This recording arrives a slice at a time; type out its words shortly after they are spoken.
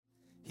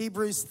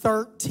Hebrews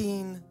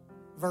 13,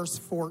 verse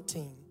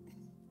 14.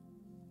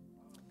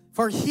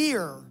 For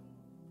here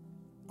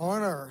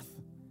on earth,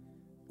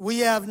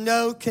 we have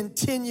no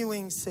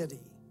continuing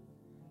city,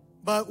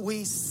 but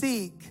we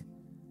seek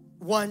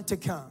one to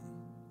come.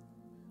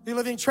 New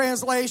Living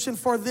Translation,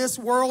 for this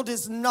world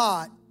is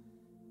not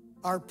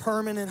our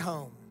permanent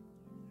home.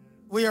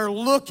 We are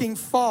looking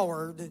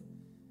forward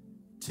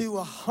to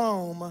a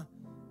home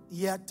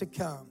yet to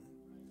come.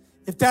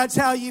 If that's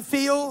how you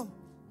feel,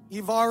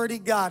 you've already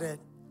got it.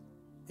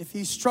 If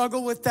you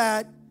struggle with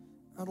that,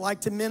 I'd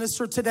like to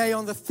minister today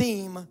on the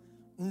theme,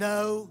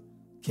 No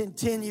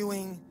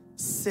Continuing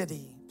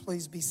City.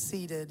 Please be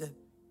seated.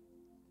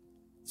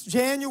 It's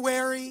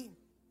January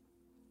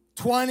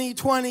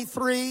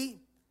 2023.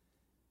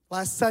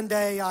 Last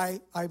Sunday, I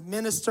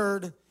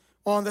ministered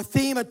on the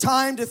theme, a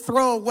time to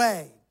throw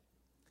away,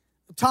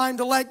 a time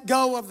to let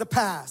go of the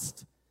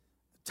past,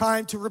 a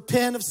time to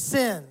repent of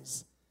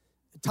sins,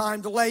 a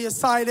time to lay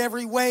aside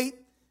every weight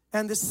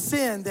and the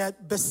sin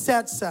that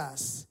besets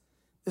us.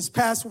 This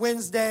past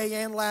Wednesday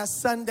and last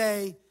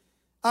Sunday,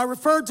 I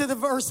referred to the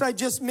verse I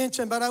just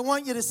mentioned, but I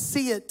want you to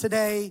see it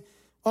today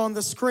on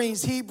the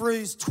screens,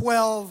 Hebrews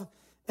 12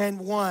 and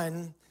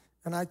 1.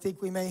 And I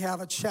think we may have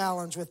a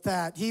challenge with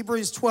that.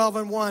 Hebrews 12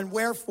 and 1,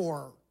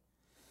 wherefore,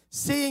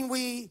 seeing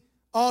we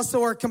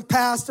also are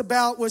compassed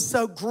about with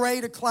so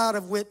great a cloud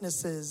of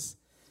witnesses,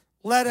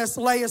 let us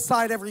lay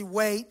aside every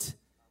weight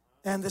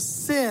and the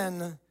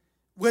sin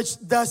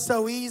which does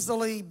so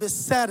easily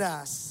beset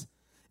us.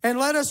 And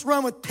let us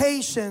run with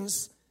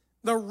patience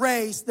the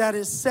race that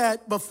is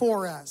set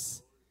before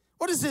us.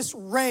 What is this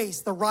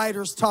race the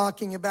writer's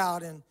talking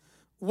about? And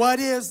what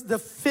is the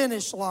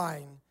finish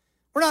line?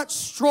 We're not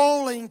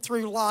strolling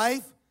through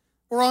life.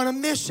 We're on a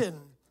mission.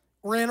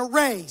 We're in a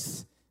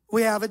race.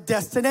 We have a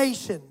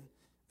destination.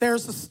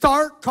 There's a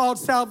start called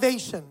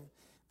salvation.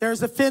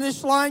 There's a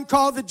finish line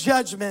called the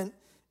judgment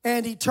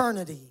and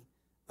eternity.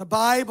 The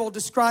Bible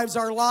describes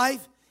our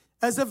life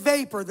as a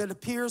vapor that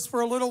appears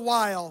for a little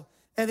while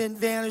and then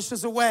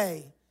vanishes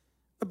away.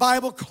 The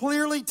Bible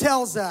clearly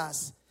tells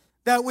us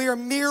that we are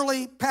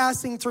merely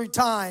passing through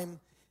time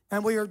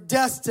and we are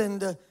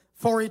destined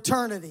for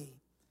eternity.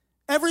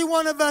 Every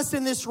one of us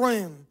in this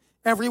room,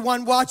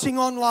 everyone watching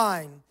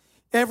online,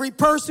 every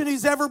person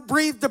who's ever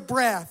breathed a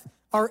breath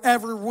or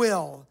ever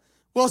will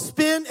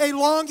spend a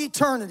long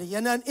eternity,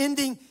 an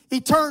unending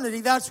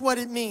eternity. That's what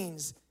it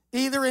means,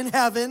 either in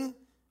heaven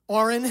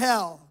or in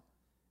hell.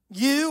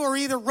 You are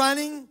either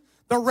running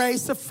the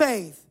race of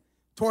faith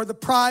toward the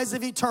prize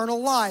of eternal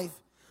life,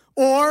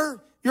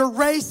 or you're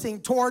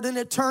racing toward an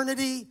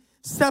eternity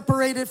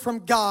separated from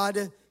God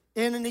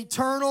in an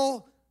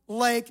eternal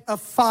lake of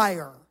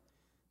fire.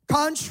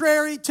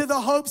 Contrary to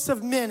the hopes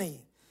of many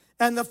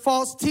and the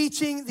false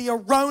teaching, the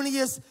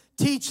erroneous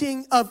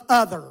teaching of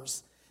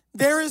others,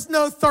 there is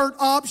no third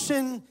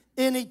option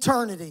in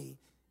eternity.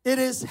 It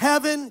is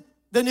heaven,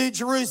 the New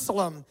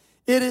Jerusalem.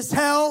 It is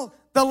hell,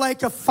 the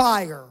lake of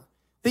fire.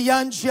 The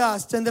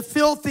unjust and the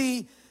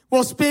filthy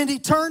will spend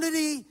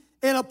eternity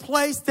in a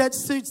place that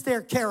suits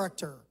their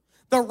character.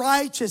 The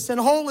righteous and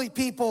holy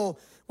people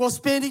will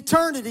spend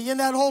eternity in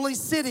that holy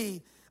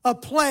city, a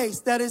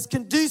place that is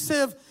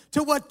conducive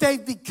to what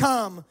they've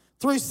become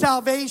through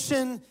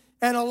salvation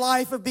and a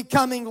life of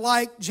becoming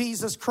like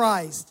Jesus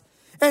Christ.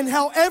 And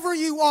however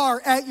you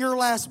are at your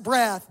last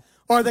breath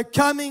or the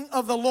coming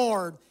of the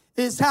Lord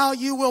is how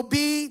you will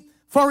be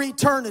for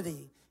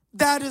eternity.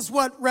 That is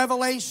what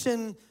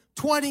Revelation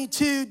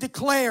 22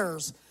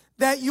 declares,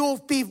 that you'll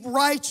be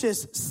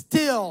righteous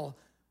still,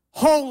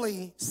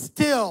 holy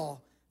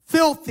still,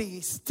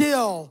 filthy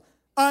still,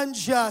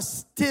 unjust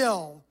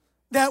still.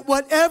 That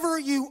whatever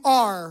you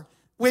are,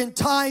 when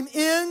time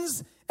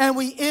ends and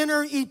we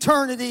enter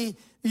eternity,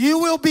 you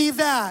will be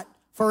that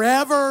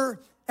forever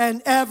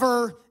and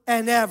ever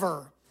and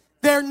ever.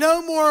 There are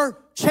no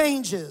more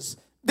changes.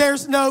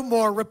 There's no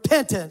more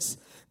repentance.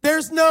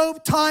 There's no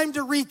time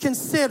to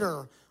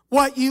reconsider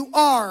what you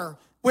are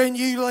when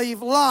you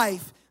leave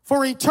life.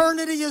 For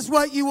eternity is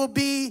what you will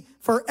be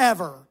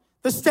forever.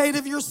 The state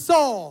of your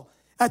soul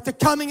at the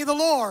coming of the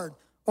Lord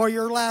or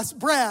your last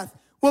breath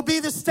will be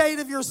the state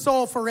of your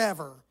soul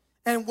forever.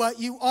 And what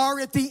you are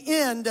at the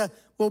end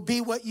will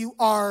be what you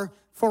are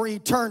for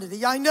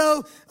eternity. I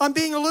know I'm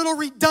being a little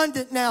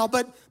redundant now,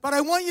 but I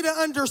want you to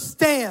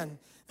understand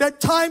that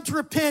time to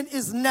repent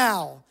is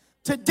now.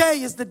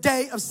 Today is the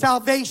day of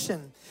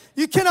salvation.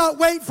 You cannot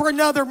wait for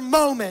another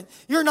moment.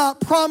 You're not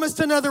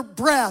promised another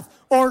breath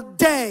or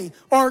day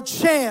or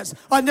chance,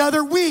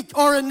 another week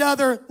or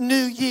another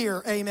new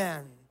year.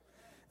 Amen.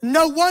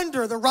 No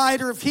wonder the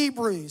writer of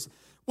Hebrews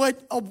would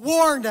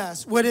warn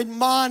us, would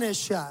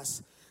admonish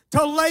us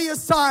to lay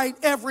aside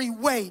every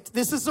weight.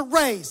 This is a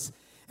race.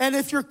 And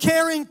if you're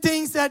carrying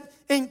things that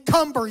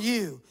encumber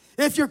you,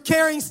 if you're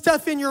carrying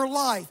stuff in your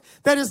life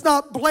that is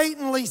not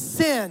blatantly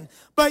sin,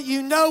 but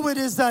you know it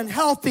is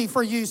unhealthy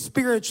for you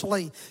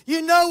spiritually,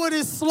 you know it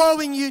is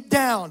slowing you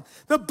down,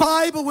 the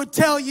Bible would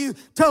tell you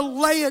to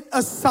lay it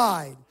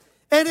aside.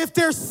 And if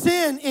there's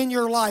sin in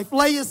your life,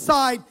 lay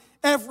aside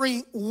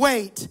every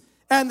weight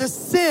and the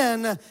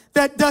sin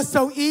that does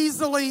so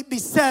easily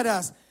beset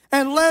us.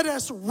 And let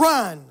us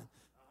run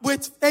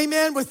with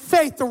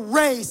faith, the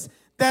race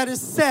that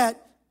is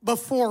set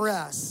before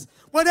us.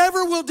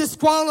 Whatever will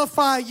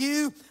disqualify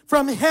you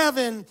from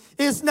heaven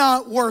is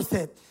not worth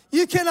it.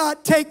 You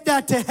cannot take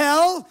that to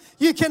hell.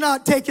 You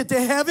cannot take it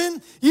to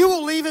heaven. You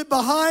will leave it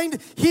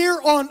behind here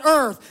on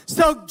earth.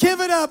 So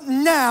give it up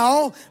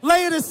now.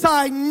 Lay it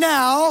aside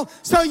now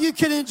so you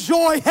can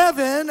enjoy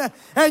heaven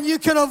and you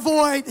can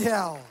avoid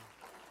hell.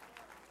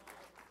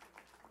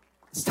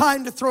 It's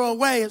time to throw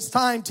away. It's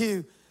time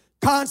to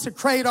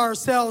consecrate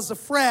ourselves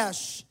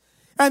afresh.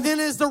 And then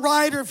as the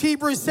writer of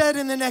Hebrews said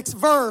in the next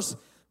verse,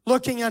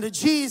 looking unto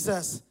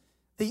Jesus,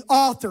 the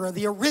author,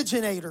 the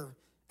originator,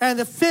 and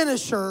the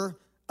finisher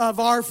of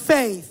our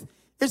faith.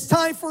 It's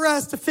time for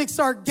us to fix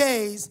our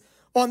gaze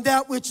on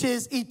that which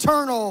is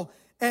eternal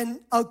and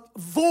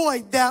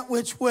avoid that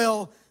which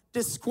will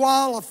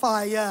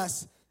disqualify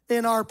us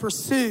in our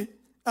pursuit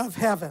of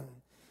heaven.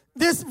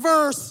 This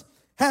verse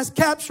has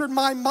captured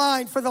my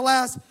mind for the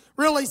last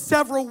really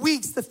several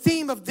weeks. The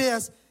theme of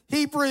this,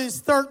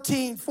 Hebrews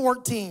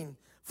 13:14.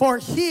 For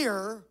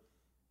here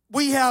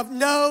we have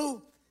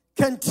no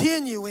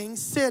continuing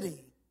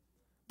city,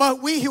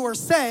 but we who are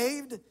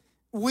saved,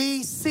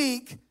 we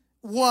seek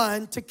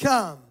one to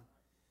come.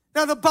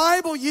 Now, the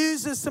Bible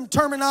uses some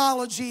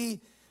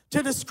terminology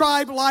to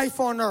describe life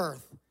on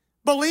earth.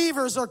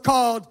 Believers are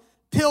called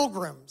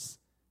pilgrims,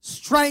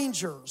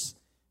 strangers,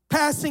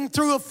 passing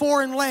through a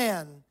foreign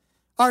land.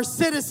 Our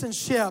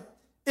citizenship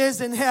is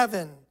in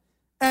heaven.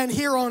 And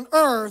here on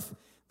earth,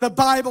 the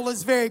Bible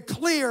is very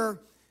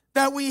clear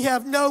that we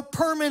have no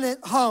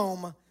permanent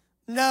home,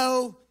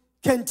 no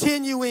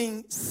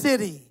continuing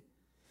city.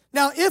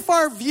 Now, if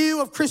our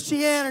view of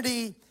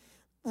Christianity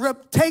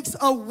takes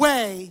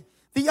away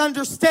the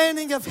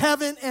understanding of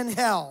heaven and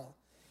hell,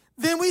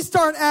 then we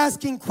start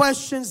asking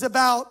questions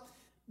about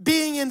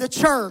being in the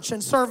church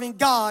and serving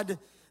God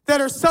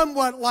that are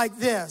somewhat like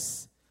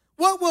this.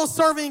 What will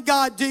serving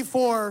God do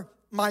for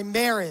my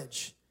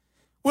marriage?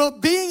 Will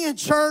being in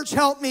church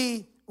help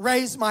me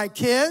raise my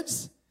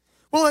kids?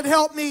 Will it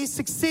help me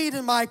succeed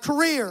in my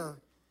career?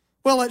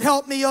 Will it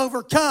help me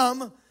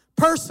overcome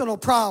personal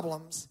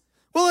problems?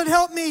 Will it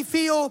help me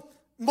feel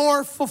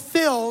more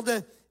fulfilled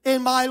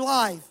in my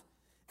life?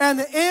 And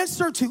the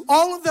answer to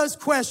all of those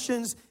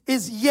questions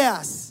is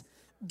yes.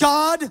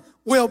 God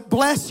will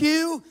bless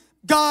you.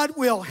 God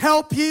will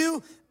help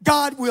you.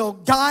 God will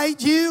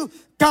guide you.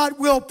 God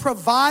will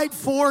provide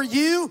for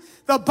you.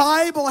 The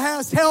Bible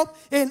has help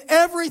in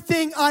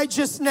everything I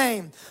just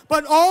named.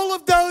 But all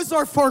of those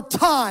are for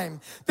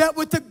time. That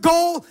with the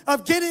goal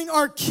of getting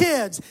our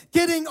kids,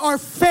 getting our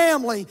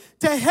family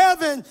to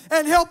heaven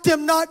and help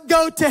them not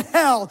go to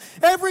hell.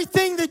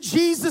 Everything that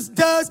Jesus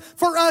does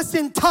for us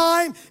in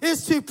time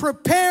is to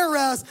prepare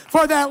us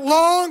for that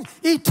long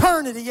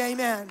eternity.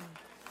 Amen.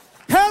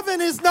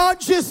 Heaven is not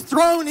just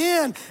thrown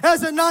in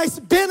as a nice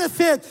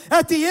benefit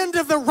at the end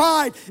of the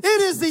ride.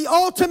 It is the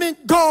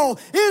ultimate goal.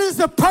 It is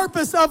the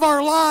purpose of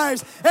our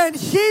lives. And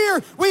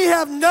here we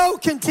have no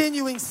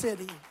continuing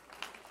city.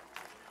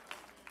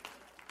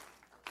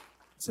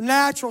 It's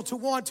natural to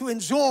want to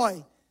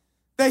enjoy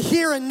the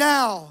here and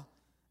now.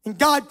 And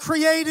God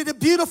created a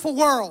beautiful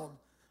world.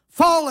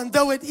 Fallen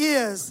though it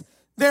is,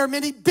 there are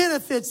many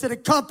benefits that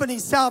accompany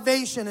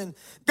salvation. And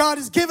God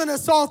has given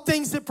us all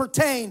things that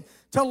pertain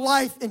to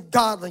life and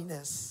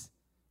godliness.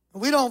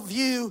 We don't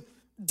view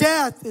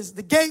death as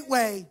the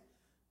gateway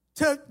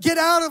to get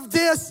out of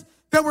this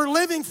that we're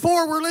living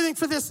for. We're living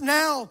for this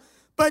now.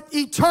 But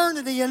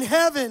eternity in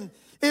heaven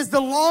is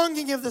the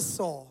longing of the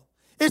soul.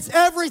 It's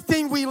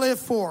everything we live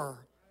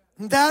for.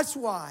 And that's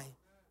why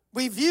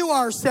we view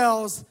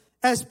ourselves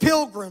as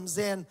pilgrims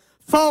and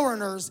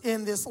foreigners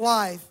in this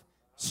life,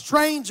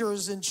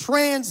 strangers and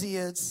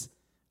transients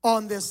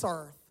on this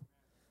earth.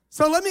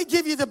 So let me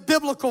give you the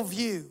biblical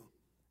view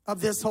of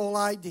this whole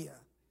idea.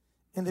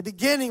 In the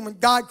beginning, when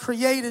God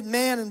created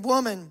man and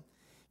woman,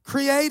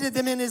 created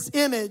them in his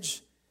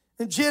image,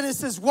 in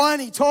Genesis 1,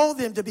 he told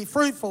them to be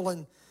fruitful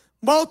and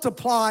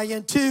multiply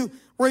and to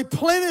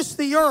replenish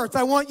the earth.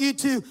 I want you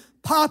to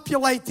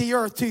populate the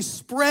earth, to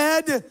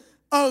spread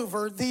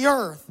over the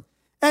earth.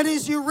 And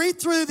as you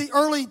read through the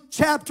early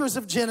chapters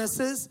of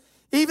Genesis,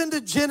 even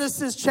to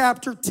Genesis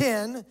chapter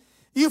 10,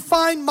 you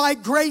find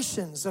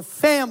migrations of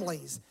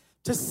families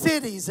to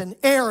cities and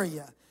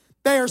area.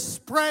 They are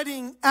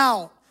spreading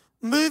out,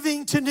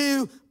 moving to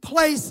new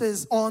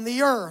places on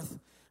the earth.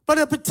 But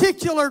a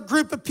particular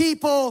group of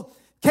people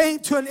came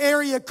to an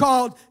area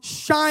called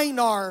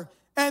Shinar,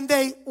 and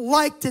they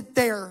liked it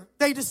there.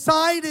 They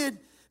decided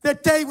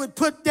that they would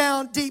put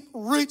down deep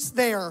roots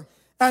there,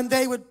 and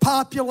they would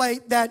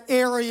populate that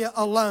area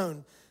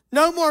alone.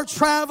 No more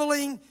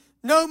traveling,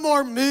 no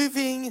more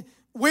moving.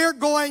 We're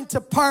going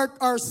to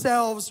park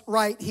ourselves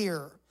right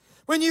here.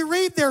 When you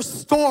read their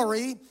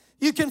story,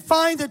 you can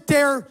find that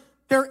their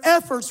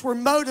efforts were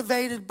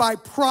motivated by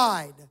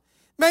pride,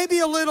 maybe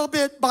a little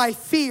bit by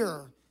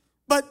fear.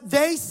 But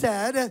they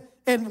said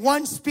in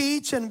one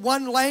speech and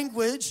one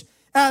language,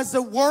 as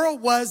the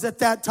world was at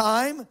that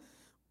time,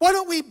 Why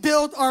don't we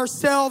build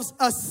ourselves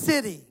a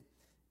city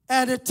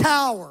and a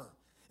tower?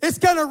 It's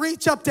going to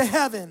reach up to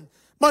heaven,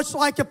 much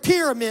like a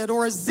pyramid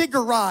or a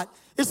ziggurat.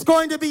 It's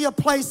going to be a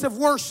place of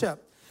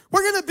worship.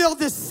 We're going to build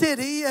this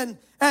city, and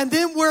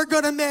then we're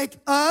going to make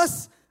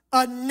us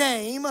a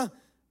name.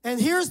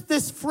 And here's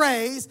this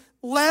phrase,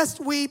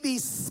 lest we be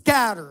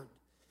scattered.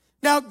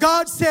 Now,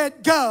 God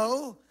said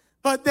go,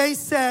 but they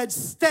said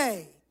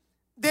stay.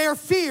 Their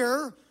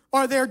fear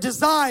or their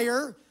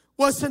desire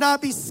was to not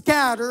be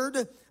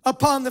scattered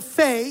upon the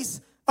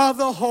face of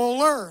the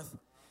whole earth.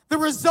 The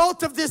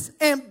result of this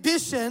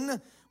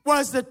ambition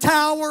was the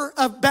Tower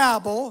of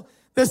Babel,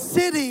 the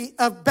city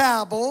of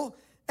Babel,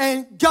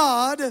 and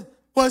God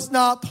was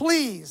not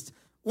pleased.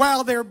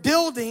 While they're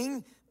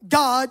building,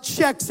 God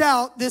checks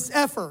out this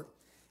effort.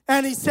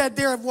 And he said,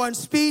 they're of one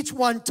speech,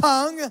 one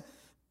tongue.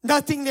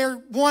 Nothing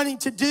they're wanting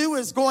to do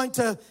is going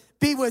to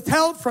be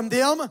withheld from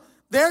them.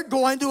 They're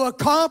going to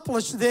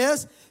accomplish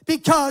this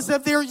because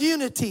of their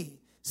unity.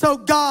 So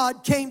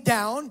God came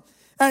down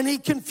and he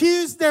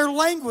confused their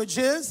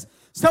languages.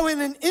 So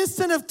in an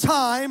instant of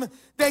time,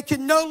 they could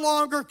no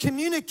longer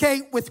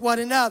communicate with one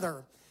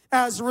another.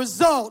 As a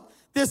result,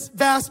 this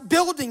vast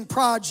building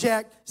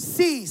project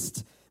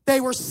ceased.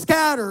 They were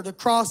scattered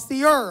across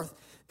the earth.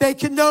 They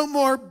could no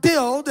more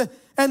build.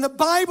 And the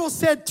Bible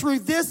said through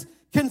this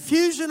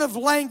confusion of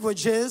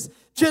languages,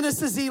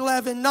 Genesis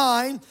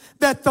 11:9,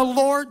 that the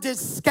Lord did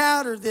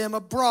scatter them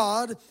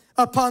abroad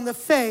upon the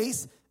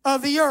face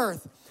of the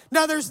earth.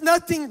 Now, there's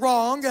nothing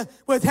wrong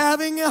with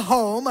having a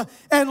home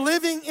and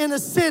living in a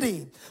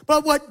city.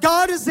 But what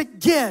God is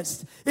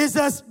against is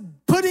us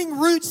putting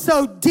roots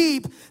so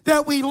deep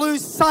that we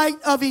lose sight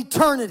of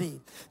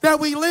eternity, that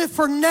we live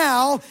for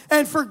now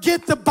and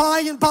forget the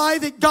by and by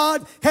that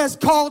God has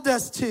called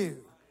us to.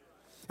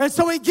 And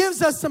so he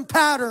gives us some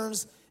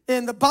patterns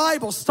in the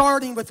Bible,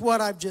 starting with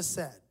what I've just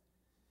said.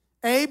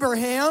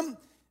 Abraham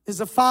is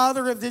the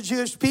father of the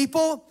Jewish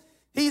people.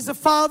 He's the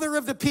father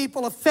of the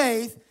people of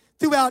faith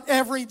throughout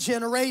every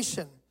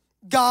generation.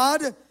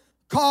 God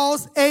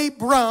calls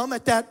Abram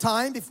at that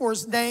time, before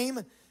his name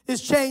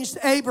is changed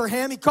to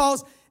Abraham, he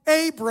calls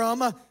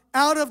Abram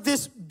out of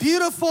this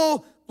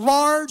beautiful,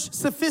 large,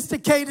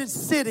 sophisticated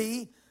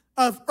city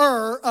of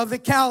Ur of the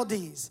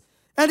Chaldees.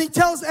 And he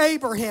tells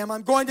Abraham,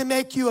 I'm going to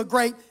make you a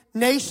great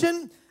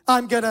nation.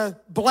 I'm going to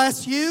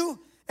bless you,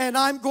 and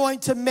I'm going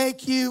to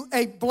make you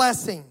a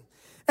blessing.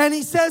 And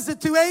he says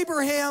that through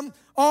Abraham,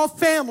 all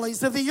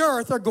families of the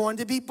earth are going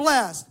to be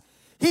blessed.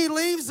 He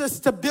leaves the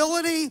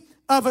stability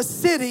of a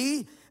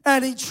city,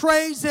 and he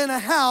trades in a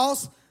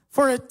house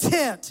for a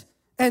tent.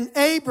 And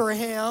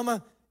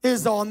Abraham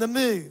is on the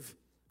move.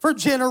 For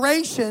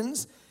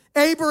generations,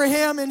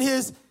 Abraham and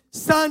his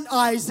son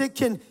Isaac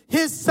and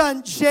his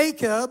son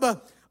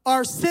Jacob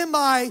are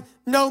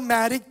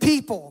semi-nomadic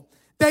people.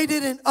 They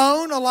didn't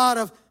own a lot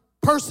of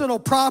personal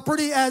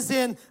property, as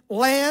in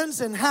lands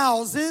and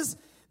houses.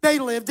 They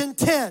lived in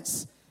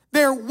tents.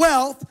 Their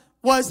wealth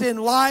was in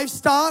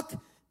livestock,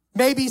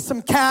 maybe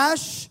some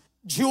cash,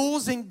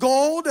 jewels and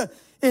gold,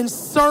 in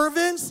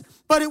servants,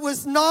 but it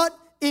was not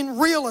in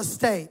real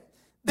estate.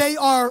 They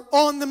are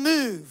on the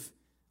move.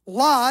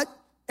 Lot,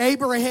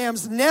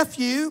 Abraham's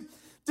nephew,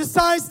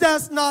 decides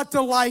that's not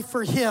the life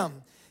for him.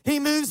 He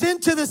moves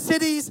into the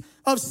cities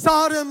of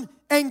Sodom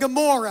and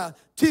Gomorrah,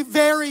 two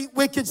very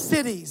wicked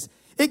cities.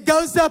 It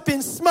goes up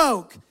in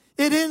smoke.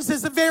 It ends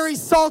as a very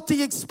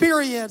salty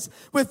experience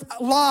with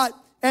Lot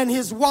and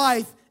his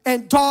wife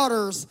and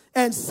daughters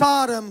and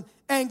Sodom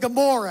and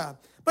Gomorrah.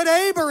 But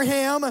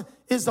Abraham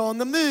is on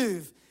the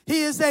move.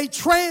 He is a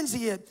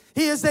transient.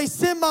 He is a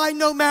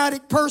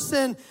semi-nomadic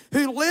person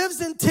who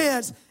lives in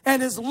tents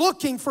and is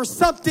looking for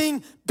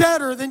something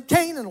better than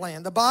Canaan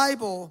land. The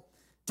Bible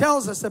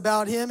tells us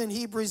about him in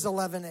Hebrews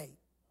 11:8.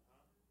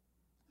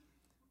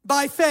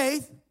 By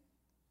faith,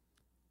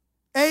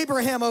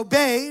 Abraham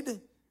obeyed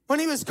when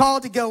he was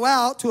called to go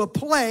out to a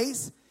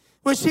place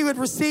which he would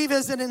receive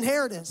as an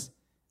inheritance.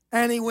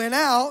 And he went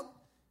out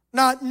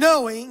not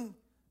knowing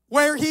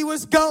where he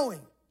was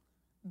going.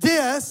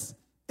 This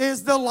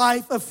is the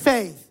life of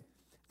faith.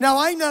 Now,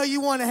 I know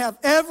you want to have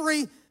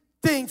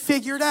everything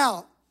figured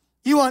out.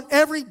 You want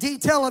every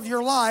detail of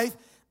your life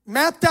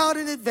mapped out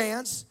in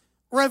advance,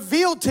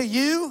 revealed to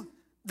you.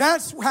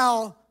 That's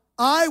how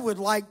I would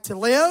like to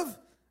live.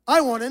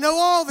 I want to know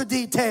all the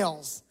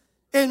details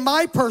in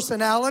my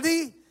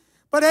personality.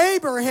 But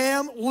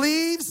Abraham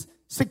leaves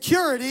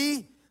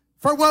security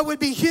for what would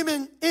be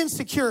human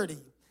insecurity.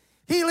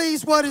 He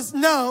leaves what is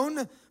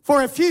known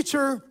for a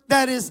future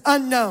that is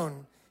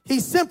unknown.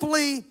 He's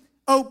simply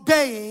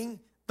obeying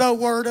the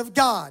word of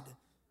God.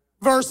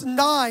 Verse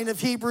 9 of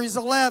Hebrews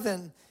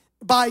 11,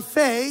 by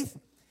faith,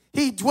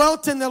 he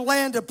dwelt in the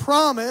land of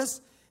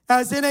promise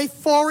as in a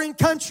foreign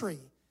country.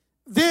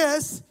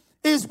 This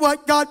is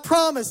what God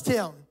promised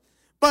him.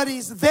 But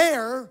he's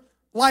there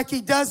like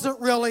he doesn't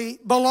really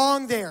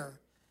belong there.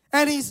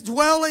 And he's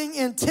dwelling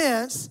in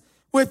tents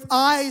with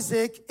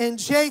Isaac and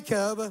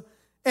Jacob,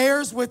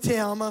 heirs with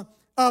him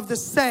of the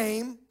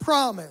same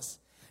promise.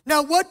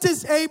 Now, what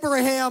does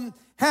Abraham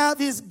have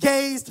his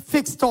gaze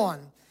fixed on?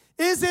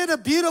 Is it a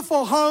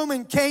beautiful home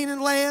in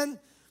Canaan land?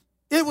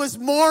 It was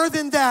more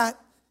than that.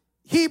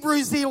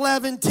 Hebrews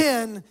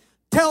 11:10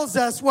 tells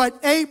us what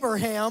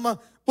Abraham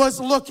was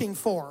looking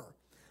for.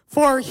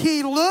 For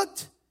he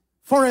looked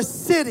for a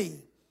city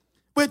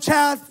which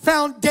hath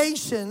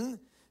foundation,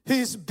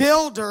 whose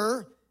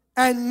builder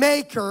and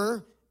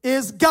maker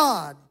is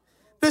God.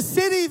 The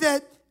city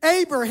that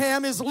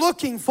Abraham is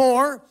looking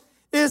for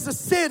is a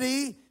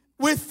city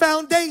with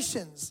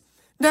foundations.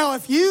 Now,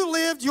 if you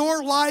lived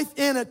your life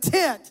in a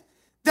tent,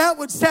 that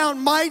would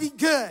sound mighty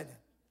good.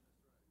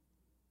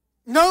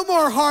 No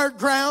more hard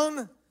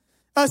ground,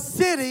 a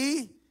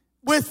city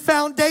with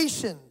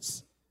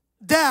foundations.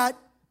 That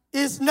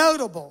is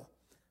notable.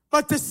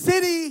 But the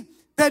city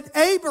that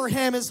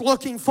Abraham is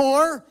looking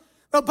for,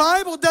 the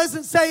Bible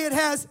doesn't say it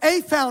has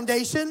a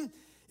foundation.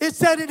 It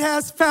said it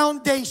has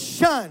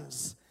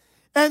foundations.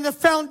 And the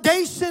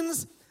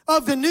foundations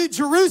of the New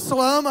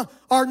Jerusalem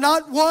are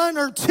not one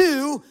or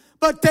two,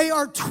 but they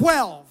are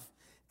 12.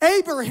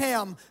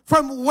 Abraham,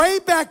 from way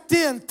back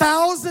then,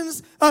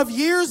 thousands of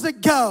years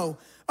ago,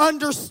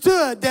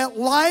 understood that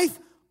life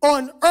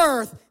on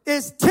earth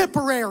is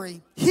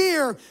temporary.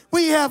 Here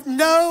we have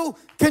no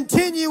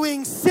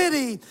continuing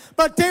city,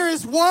 but there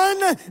is one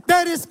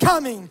that is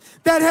coming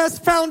that has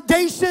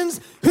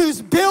foundations,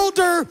 whose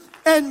builder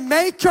and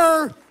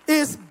maker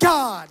is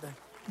God.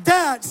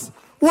 That's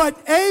what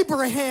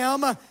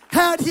Abraham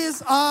had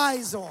his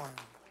eyes on.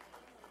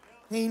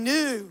 He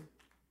knew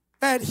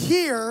that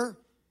here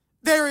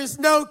there is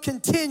no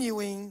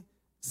continuing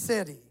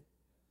city.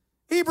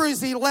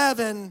 Hebrews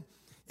 11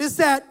 is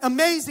that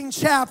amazing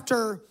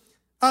chapter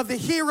of the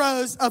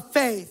heroes of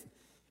faith.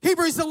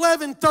 Hebrews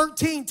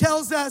 11:13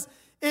 tells us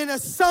in a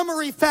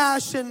summary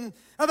fashion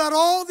about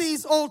all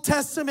these Old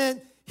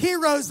Testament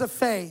heroes of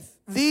faith.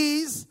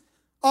 These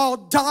all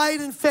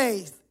died in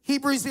faith.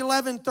 Hebrews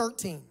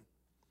 11:13.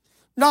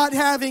 Not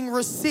having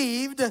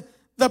received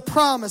the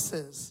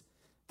promises,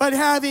 but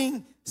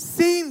having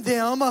seen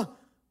them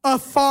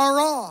afar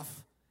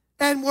off,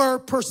 and were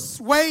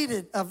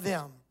persuaded of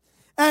them,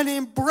 and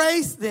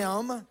embraced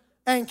them,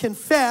 and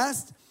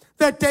confessed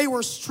that they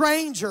were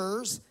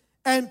strangers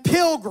and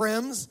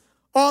pilgrims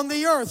on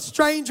the earth.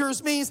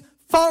 Strangers means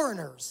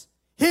foreigners.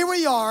 Here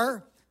we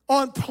are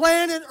on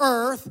planet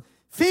Earth,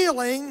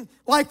 feeling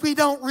like we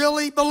don't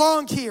really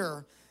belong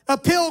here. A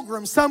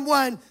pilgrim,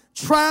 someone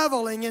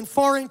traveling in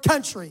foreign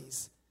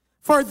countries.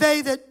 For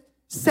they that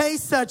say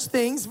such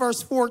things,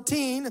 verse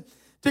 14,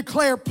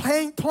 declare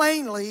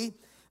plainly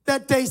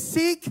that they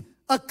seek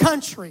a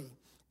country.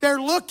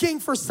 They're looking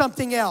for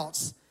something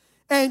else.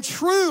 And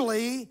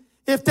truly,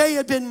 if they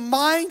had been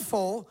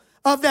mindful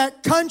of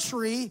that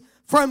country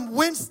from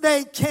whence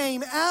they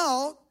came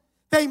out,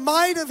 they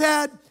might have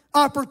had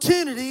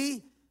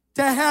opportunity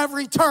to have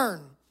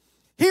return.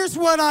 Here's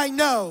what I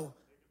know.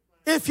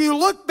 If you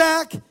look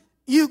back,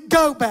 you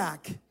go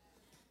back.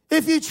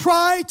 If you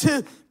try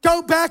to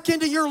go back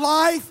into your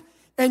life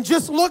and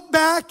just look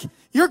back,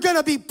 you're going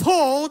to be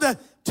pulled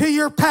to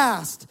your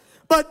past.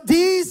 But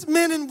these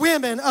men and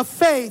women of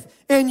faith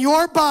in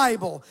your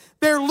Bible,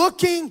 they're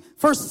looking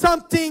for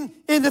something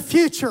in the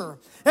future.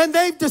 And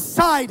they've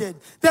decided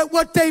that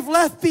what they've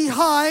left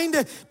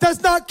behind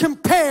does not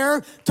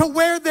compare to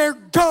where they're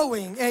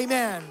going.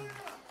 Amen.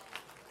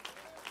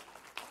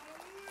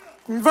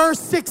 In verse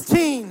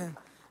 16,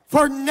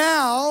 for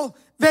now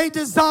they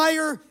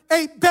desire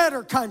a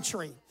better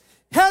country.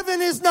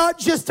 Heaven is not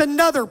just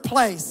another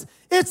place.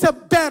 It's a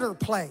better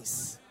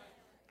place.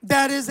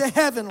 That is a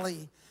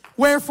heavenly.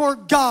 Wherefore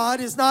God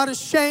is not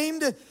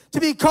ashamed to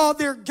be called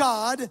their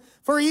God,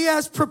 for he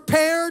has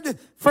prepared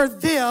for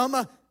them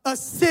a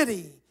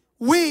city.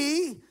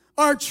 We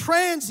are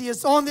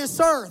transients on this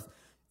earth.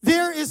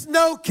 There is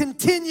no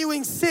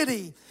continuing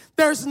city.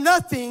 There's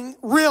nothing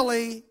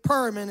really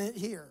permanent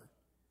here.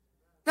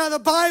 Now the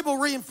Bible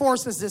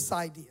reinforces this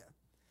idea.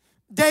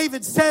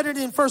 David said it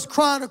in 1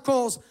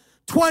 Chronicles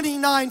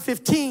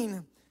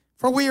 29:15,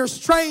 for we are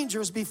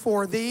strangers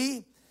before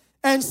thee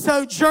and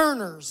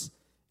sojourners,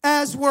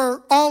 as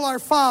were all our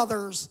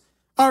fathers.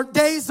 Our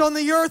days on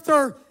the earth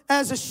are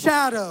as a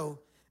shadow,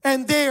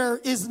 and there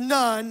is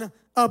none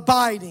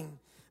abiding.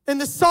 In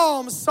the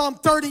Psalms, Psalm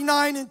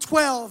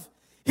 39:12,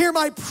 hear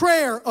my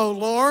prayer, O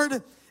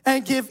Lord,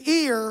 and give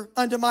ear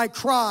unto my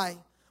cry.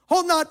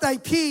 Hold not thy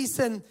peace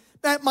and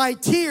at my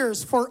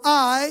tears, for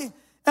I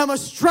am a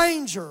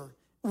stranger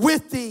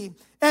with thee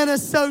and a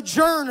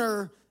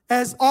sojourner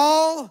as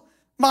all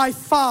my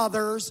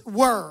fathers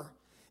were.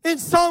 In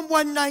Psalm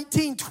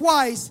 119,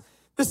 twice,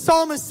 the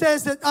psalmist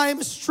says that I am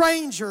a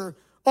stranger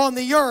on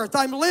the earth.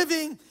 I'm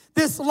living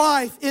this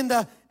life in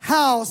the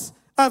house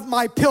of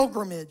my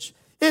pilgrimage.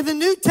 In the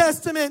New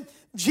Testament,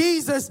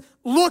 Jesus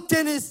looked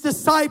at his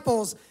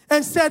disciples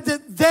and said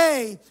that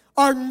they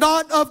are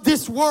not of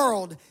this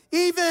world,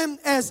 even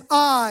as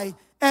I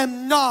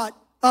am not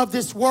of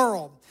this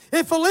world.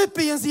 In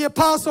Philippians, the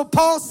Apostle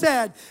Paul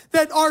said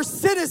that our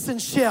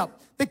citizenship,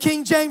 the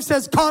King James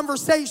says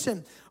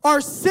conversation,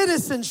 our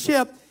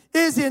citizenship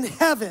is in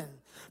heaven,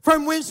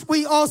 from which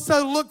we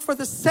also look for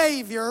the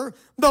Savior,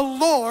 the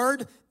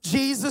Lord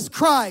Jesus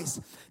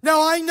Christ.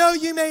 Now, I know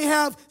you may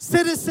have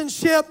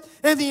citizenship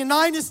in the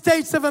United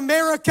States of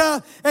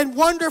America, and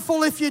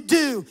wonderful if you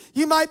do.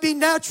 You might be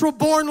natural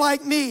born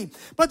like me.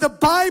 But the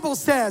Bible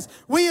says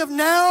we have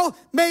now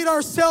made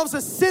ourselves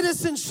a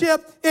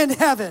citizenship in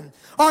heaven.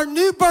 Our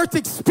new birth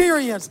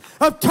experience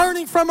of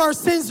turning from our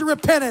sins to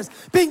repentance,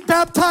 being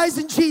baptized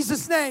in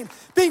Jesus' name,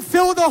 being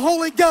filled with the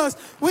Holy Ghost.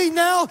 We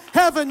now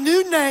have a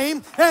new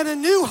name and a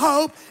new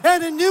hope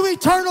and a new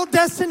eternal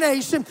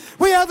destination.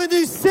 We have a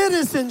new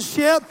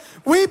citizenship.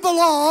 We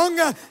belong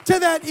to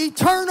that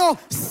eternal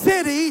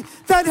city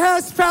that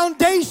has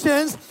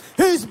foundations,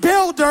 whose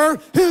builder,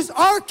 whose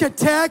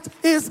architect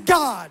is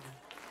God.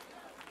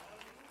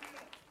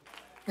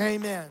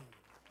 Amen.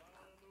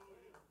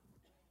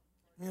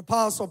 The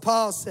Apostle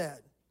Paul said,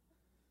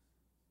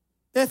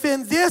 if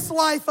in this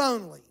life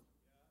only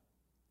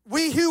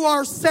we who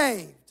are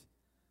saved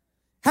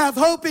have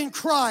hope in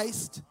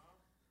Christ,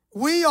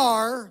 we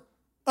are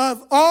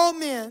of all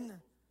men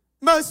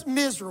most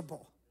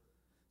miserable.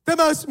 The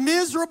most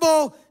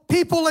miserable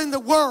people in the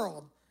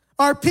world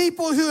are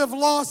people who have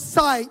lost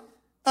sight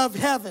of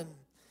heaven.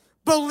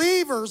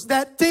 Believers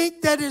that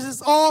think that it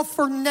is all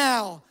for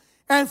now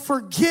and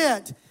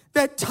forget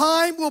that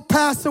time will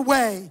pass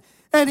away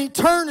and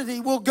eternity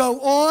will go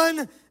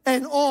on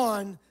and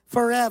on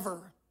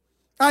forever.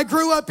 I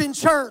grew up in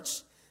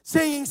church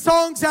singing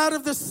songs out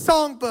of the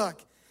songbook.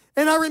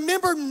 And I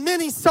remember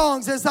many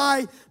songs as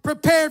I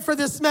prepared for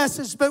this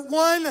message, but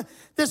one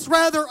that's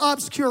rather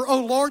obscure.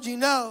 Oh Lord, you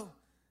know,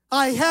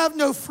 I have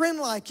no friend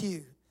like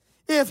you.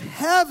 If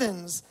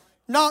heaven's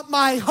not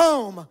my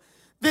home,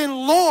 then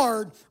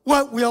Lord,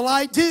 what will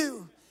I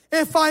do?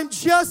 If I'm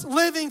just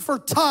living for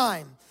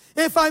time,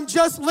 if I'm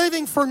just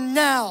living for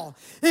now,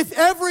 if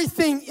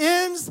everything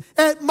ends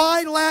at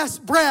my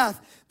last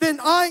breath, then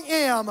I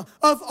am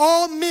of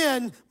all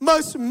men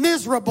most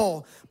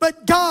miserable.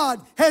 But God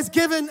has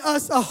given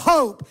us a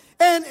hope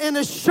and an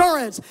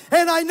assurance.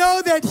 And I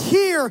know that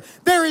here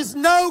there is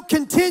no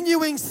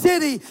continuing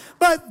city,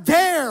 but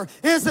there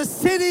is a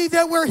city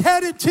that we're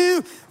headed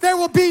to. There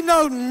will be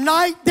no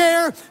night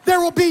there. There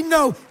will be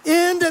no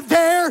end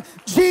there.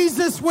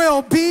 Jesus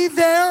will be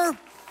there.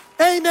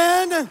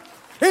 Amen.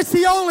 It's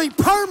the only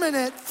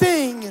permanent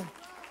thing.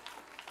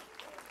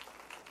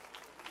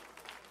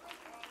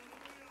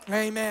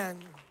 Amen.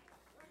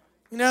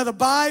 You know, the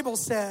Bible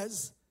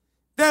says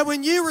that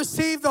when you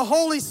receive the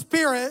Holy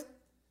Spirit,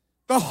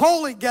 the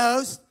Holy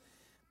Ghost,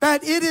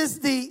 that it is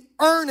the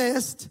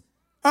earnest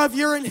of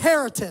your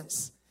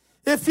inheritance.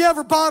 If you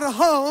ever bought a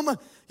home,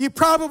 you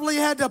probably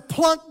had to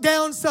plunk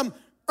down some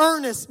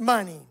earnest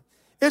money.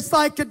 It's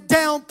like a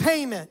down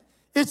payment.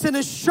 It's an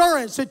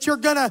assurance that you're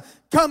going to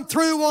come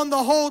through on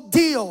the whole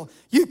deal.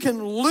 You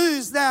can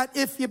lose that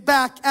if you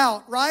back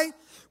out, right?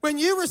 When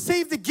you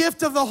receive the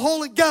gift of the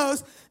Holy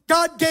Ghost,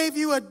 God gave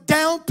you a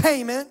down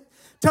payment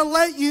to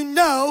let you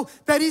know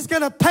that He's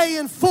going to pay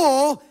in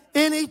full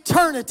in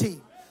eternity.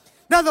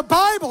 Now, the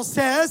Bible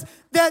says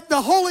that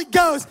the Holy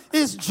Ghost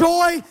is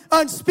joy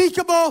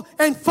unspeakable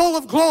and full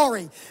of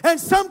glory. And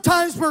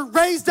sometimes we're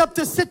raised up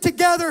to sit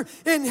together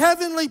in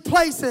heavenly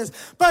places.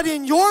 But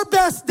in your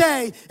best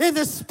day, in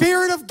the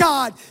Spirit of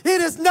God,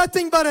 it is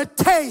nothing but a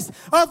taste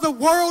of the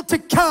world to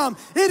come.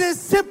 It is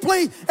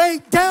simply a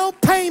down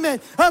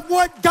payment of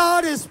what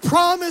God has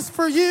promised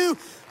for you,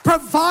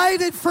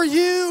 provided for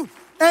you.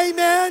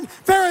 Amen.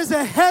 There is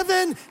a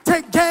heaven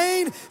to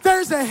gain.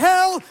 There's a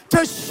hell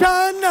to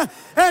shun.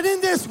 And in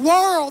this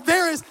world,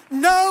 there is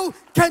no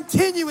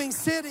continuing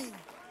city.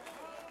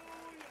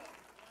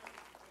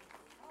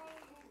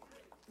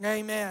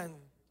 Amen.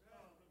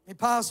 The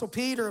Apostle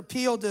Peter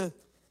appealed to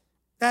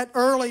that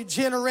early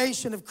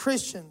generation of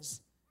Christians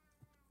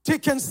to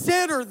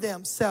consider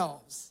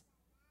themselves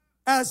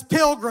as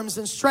pilgrims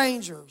and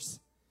strangers.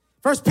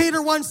 1 Peter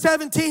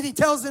 1:17, he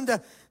tells them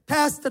to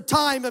pass the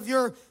time of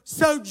your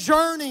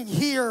sojourning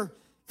here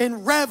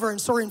in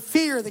reverence, or in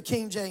fear, the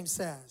King James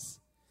says.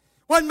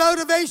 One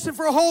motivation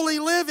for holy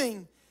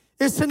living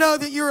is to know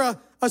that you're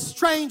a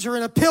stranger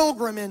and a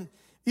pilgrim, and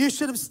you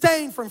should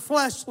abstain from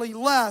fleshly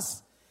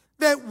lusts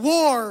that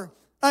war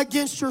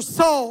against your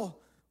soul.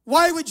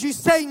 Why would you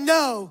say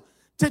no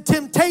to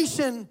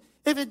temptation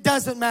if it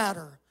doesn't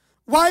matter?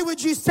 Why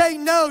would you say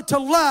no to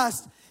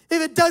lust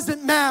if it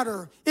doesn't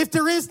matter? If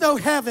there is no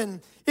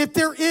heaven, if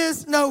there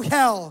is no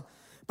hell.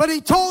 But he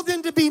told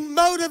them to be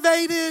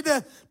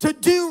motivated to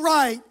do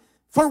right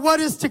for what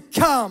is to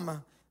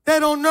come.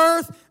 That on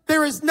earth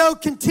there is no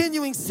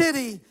continuing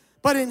city,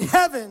 but in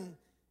heaven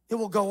it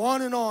will go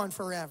on and on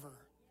forever.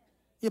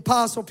 The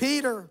Apostle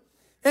Peter,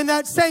 in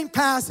that same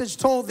passage,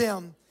 told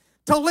them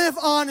to live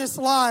honest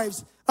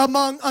lives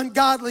among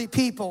ungodly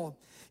people.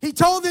 He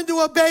told them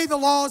to obey the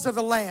laws of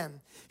the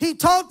land. He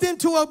taught them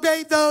to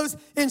obey those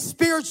in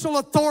spiritual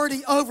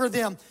authority over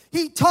them.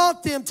 He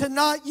taught them to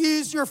not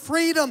use your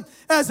freedom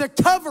as a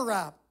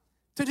cover-up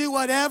to do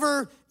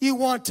whatever you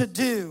want to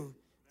do.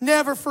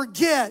 Never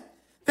forget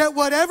that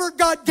whatever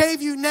God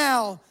gave you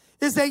now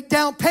is a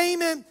down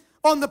payment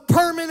on the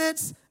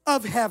permanence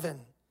of heaven.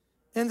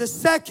 In the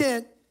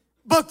second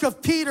book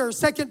of Peter,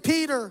 2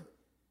 Peter,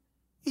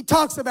 he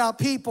talks about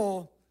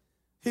people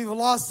who've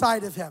lost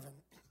sight of heaven.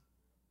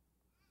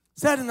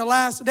 Said in the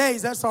last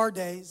days, that's our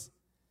days,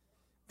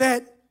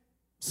 that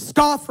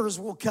scoffers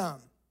will come,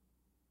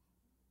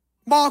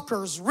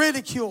 mockers,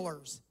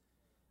 ridiculers,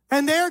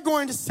 and they're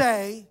going to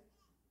say,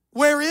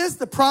 where is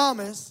the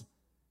promise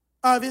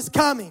of his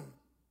coming?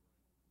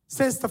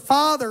 Since the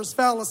fathers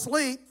fell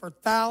asleep for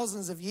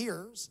thousands of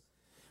years,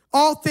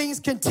 all things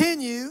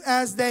continue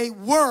as they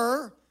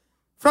were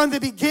from the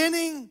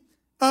beginning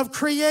of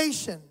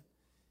creation.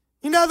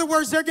 In other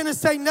words, they're going to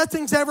say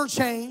nothing's ever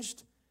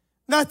changed.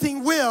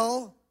 Nothing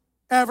will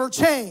ever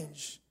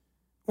change.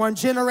 One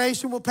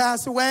generation will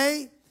pass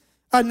away.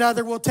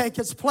 Another will take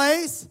its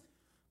place.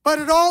 But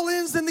it all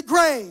ends in the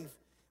grave.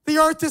 The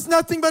earth is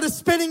nothing but a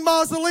spinning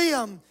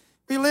mausoleum.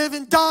 We live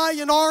and die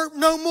and are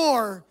no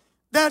more.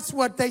 That's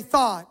what they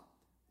thought.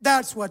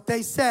 That's what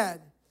they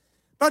said.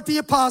 But the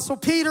Apostle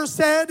Peter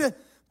said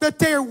that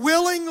they're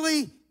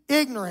willingly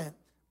ignorant.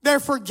 They're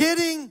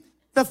forgetting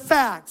the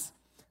facts.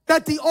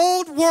 That the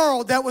old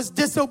world that was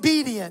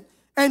disobedient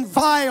and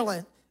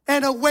violent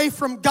and away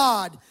from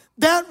God,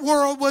 that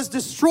world was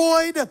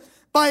destroyed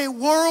by a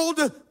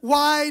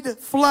worldwide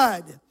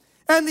flood.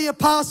 And the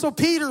Apostle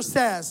Peter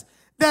says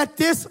that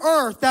this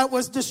earth that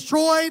was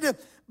destroyed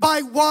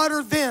by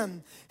water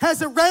then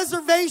has a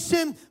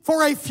reservation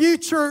for a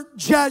future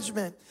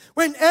judgment,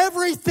 when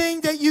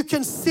everything that you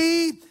can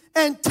see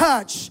and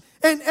touch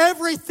and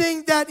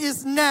everything that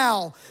is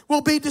now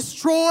will be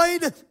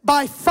destroyed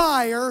by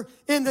fire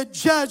in the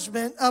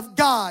judgment of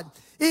God.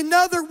 In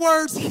other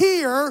words,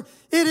 here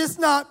it is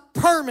not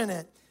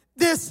permanent.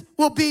 This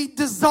will be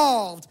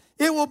dissolved.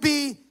 It will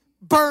be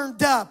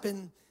burned up,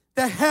 and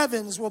the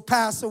heavens will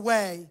pass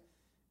away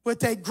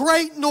with a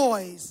great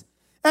noise,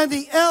 and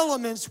the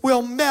elements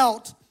will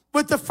melt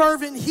with the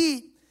fervent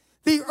heat.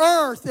 The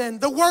earth and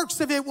the works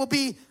of it will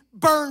be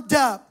burned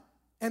up.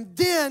 And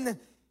then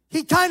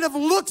he kind of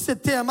looks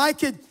at them. I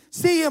could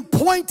see him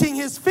pointing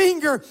his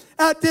finger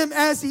at them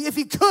as if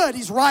he could.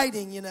 He's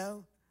writing,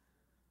 and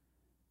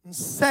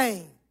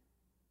saying,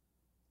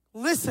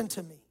 listen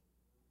to me.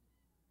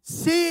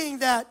 Seeing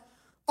that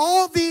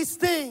all these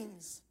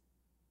things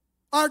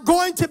are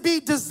going to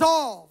be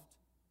dissolved.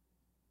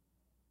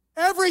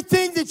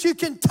 Everything that you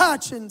can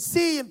touch and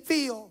see and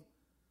feel,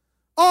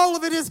 all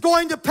of it is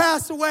going to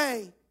pass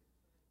away.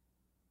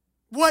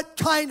 What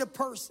kind of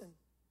person?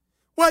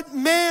 What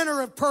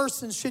manner of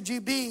person should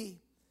you be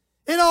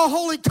in all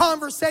holy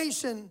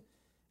conversation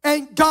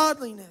and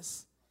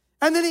godliness?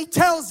 And then he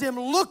tells him,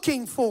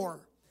 looking for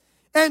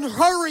and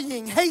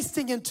hurrying,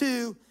 hasting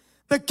into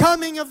the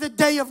coming of the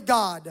day of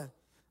God,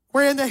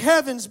 wherein the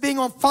heavens being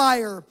on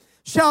fire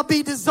shall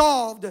be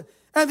dissolved,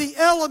 and the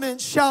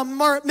elements shall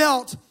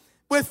melt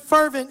with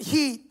fervent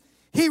heat.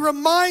 He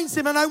reminds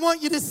him, and I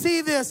want you to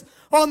see this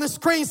on the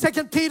screen,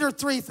 2 Peter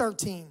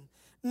 3:13.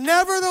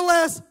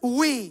 Nevertheless,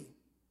 we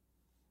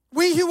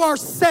who are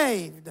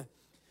saved,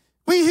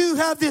 we who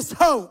have this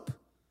hope,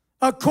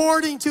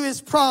 according to his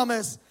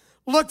promise,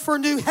 look for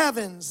new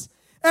heavens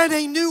and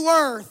a new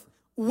earth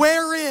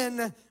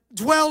wherein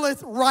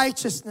dwelleth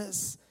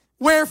righteousness.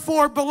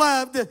 Wherefore,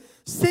 beloved,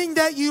 seeing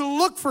that you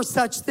look for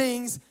such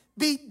things,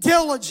 be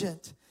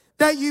diligent,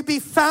 that you be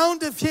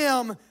found of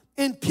him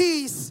in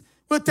peace,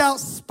 without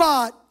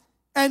spot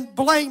and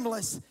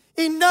blameless.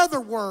 In other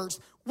words,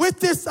 with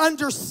this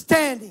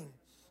understanding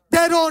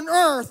that on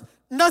earth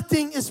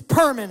nothing is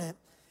permanent,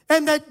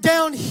 and that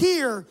down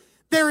here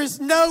there is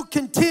no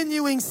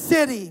continuing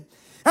city.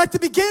 At the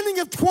beginning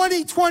of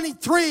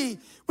 2023,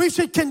 we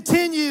should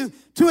continue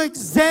to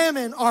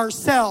examine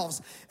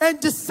ourselves and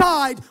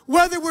decide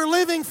whether we're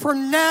living for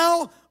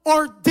now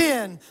or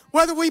then,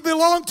 whether we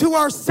belong to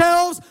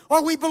ourselves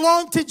or we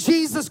belong to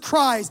Jesus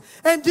Christ.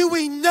 And do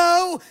we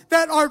know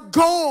that our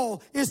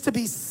goal is to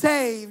be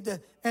saved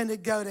and to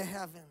go to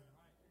heaven?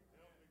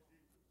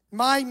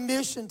 My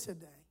mission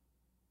today,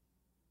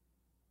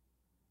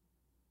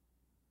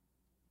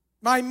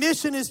 my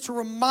mission is to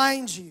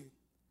remind you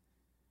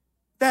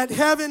that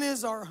heaven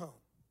is our home,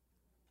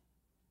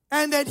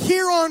 and that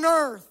here on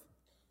earth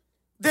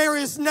there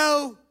is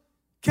no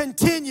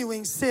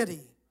continuing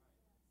city.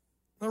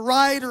 The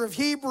writer of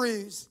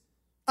Hebrews,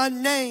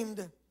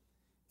 unnamed,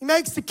 he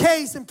makes the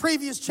case in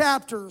previous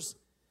chapters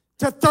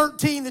to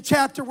 13, the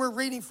chapter we're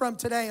reading from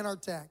today in our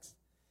text.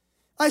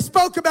 I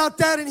spoke about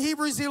that in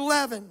Hebrews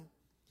 11.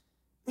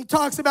 He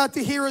talks about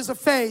the heroes of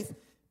faith,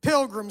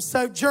 pilgrims,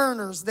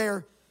 sojourners.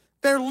 They're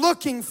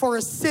looking for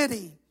a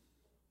city.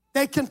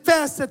 They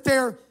confess that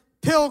they're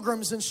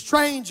pilgrims and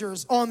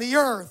strangers on the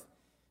earth.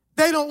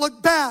 They don't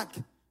look back.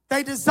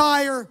 They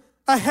desire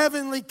a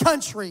heavenly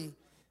country.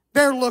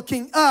 They're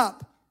looking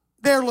up.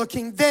 They're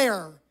looking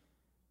there.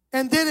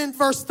 And then in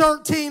verse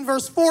 13,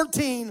 verse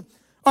 14,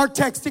 our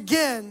text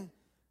again,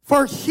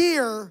 for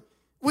here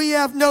we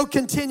have no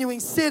continuing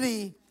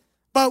city,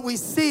 but we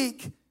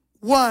seek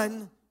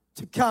one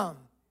to come.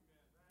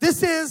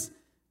 This is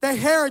the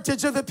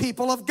heritage of the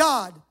people of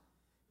God.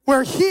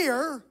 We're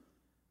here,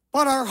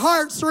 but our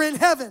hearts are in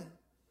heaven.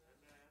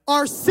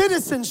 Our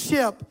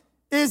citizenship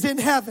is in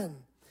heaven.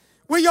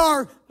 We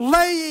are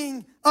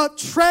laying up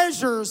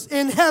treasures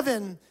in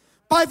heaven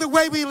by the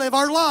way we live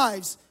our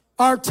lives.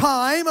 Our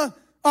time,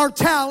 our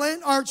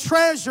talent, our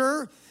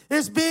treasure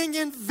is being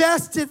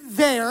invested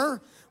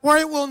there where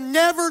it will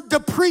never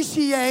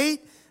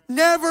depreciate,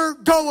 never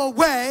go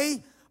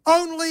away,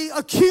 only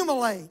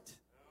accumulate.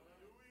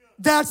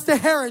 That's the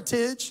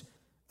heritage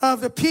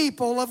of the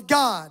people of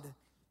God,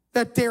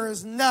 that there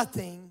is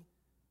nothing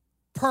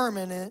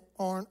permanent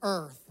on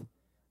earth,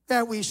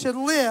 that we should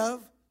live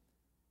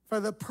for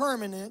the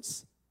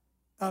permanence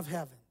of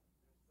heaven.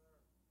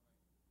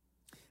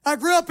 I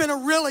grew up in a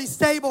really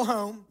stable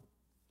home.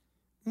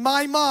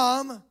 My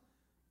mom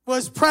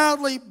was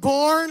proudly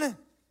born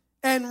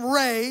and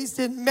raised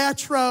in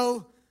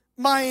Metro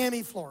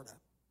Miami, Florida.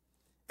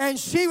 And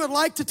she would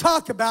like to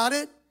talk about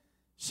it.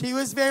 She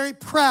was very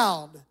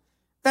proud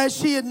that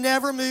she had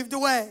never moved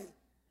away.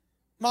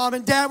 Mom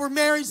and Dad were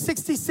married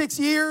 66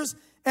 years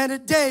and a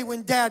day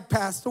when Dad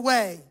passed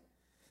away.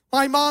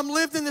 My mom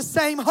lived in the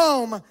same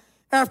home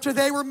after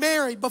they were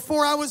married.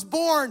 Before I was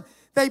born,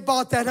 they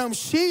bought that home.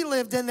 She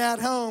lived in that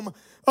home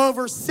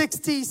over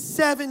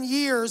 67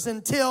 years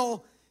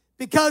until,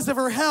 because of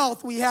her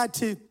health, we had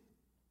to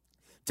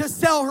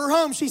sell her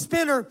home. She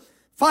spent her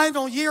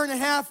final year and a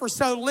half or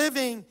so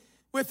living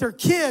with her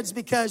kids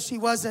because she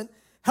wasn't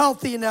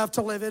healthy enough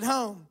to live at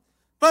home.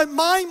 But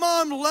my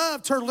mom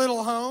loved her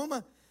little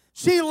home.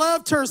 She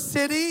loved her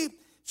city.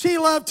 She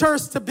loved her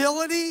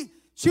stability.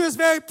 She was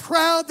very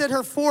proud that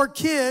her 4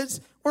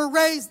 kids were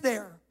raised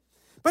there.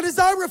 But as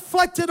I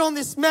reflected on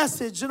this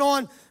message and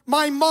on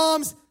my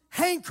mom's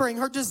hankering,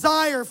 her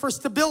desire for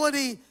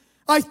stability,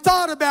 I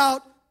thought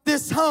about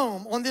this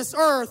home on this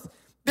earth.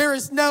 There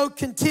is no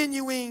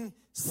continuing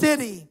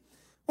city.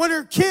 When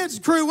her kids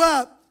grew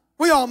up,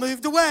 we all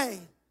moved away.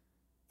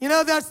 You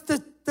know, that's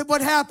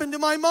what happened to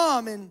my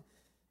mom,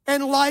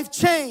 and life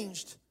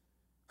changed.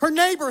 Her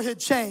neighborhood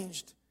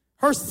changed.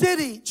 Her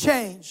city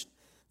changed.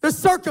 The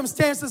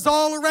circumstances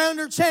all around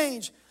her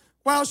changed.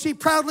 While she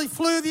proudly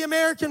flew the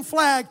American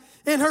flag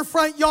in her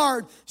front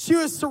yard, she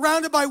was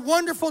surrounded by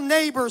wonderful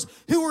neighbors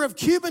who were of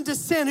Cuban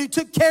descent, who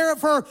took care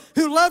of her,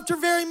 who loved her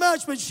very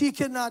much, but she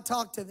could not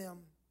talk to them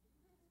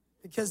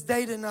because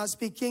they did not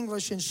speak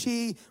English, and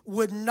she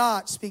would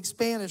not speak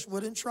Spanish,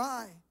 wouldn't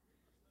try.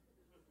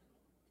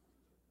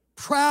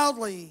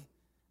 Proudly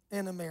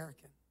an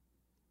American.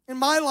 In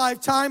my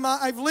lifetime,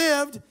 I've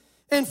lived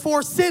in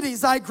 4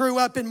 cities. I grew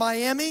up in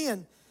Miami,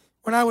 and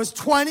when I was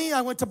 20,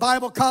 I went to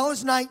Bible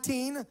college,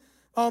 19,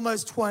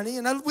 almost 20.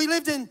 And we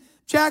lived in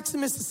Jackson,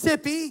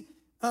 Mississippi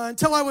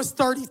until I was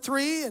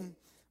 33, and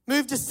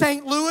moved to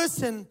St.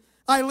 Louis, and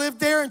I lived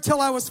there until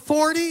I was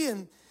 40,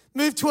 and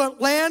moved to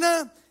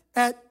Atlanta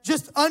at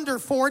just under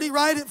 40,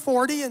 right at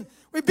 40. And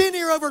we've been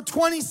here over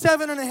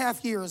 27 and a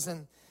half years.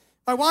 And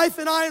my wife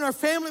and I and our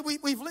family,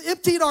 we've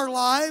emptied our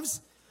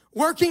lives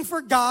working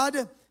for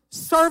God,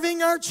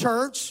 serving our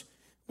church.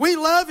 We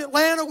love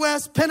Atlanta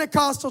West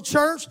Pentecostal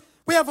Church.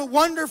 We have a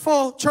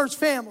wonderful church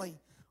family.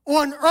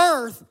 On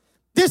earth,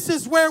 this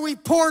is where we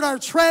poured our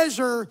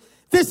treasure.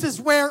 This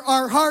is where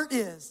our heart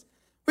is.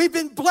 We've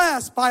been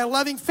blessed by a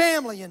loving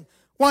family and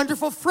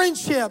wonderful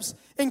friendships,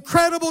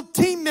 incredible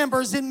team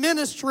members in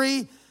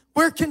ministry.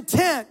 We're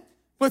content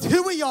with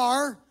who we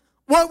are,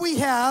 what we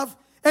have,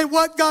 and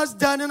what God's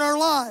done in our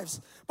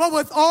lives. But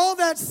with all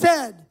that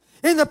said,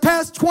 in the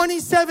past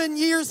 27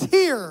 years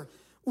here,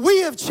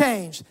 we have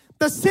changed.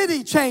 The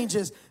city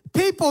changes.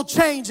 People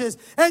changes.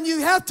 And you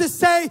have to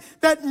say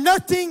that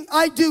nothing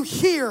I do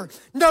here,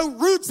 no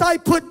roots I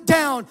put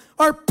down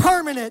are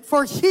permanent.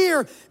 For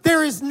here,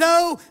 there is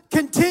no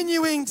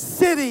continuing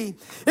city.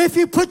 If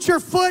you put your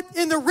foot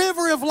in the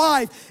river of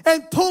life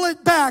and pull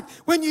it back,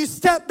 when you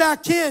step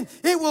back in,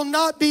 it will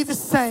not be the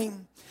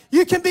same.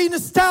 You can be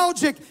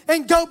nostalgic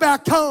and go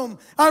back home.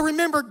 I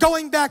remember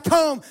going back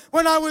home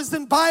when I was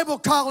in Bible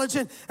college,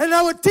 and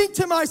I would think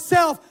to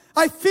myself,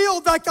 I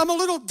feel like I'm a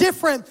little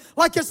different,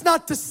 like it's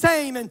not the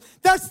same. And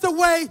that's the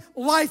way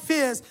life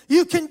is.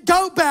 You can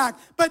go back,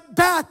 but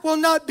back will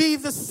not be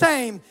the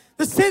same.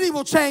 The city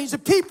will change. The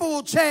people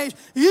will change.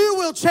 You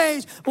will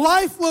change.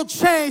 Life will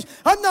change.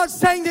 I'm not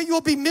saying that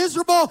you'll be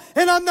miserable,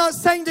 and I'm not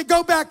saying to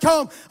go back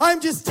home. I'm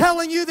just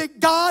telling you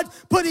that God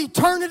put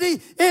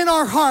eternity in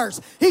our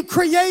hearts. He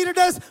created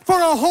us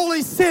for a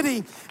holy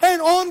city.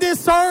 And on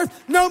this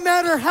earth, no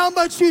matter how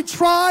much you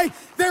try,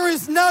 there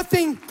is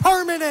nothing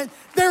permanent.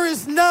 There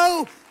is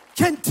no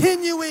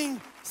continuing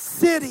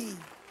city.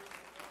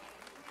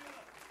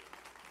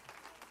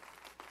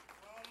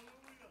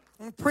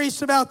 I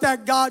preached about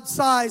that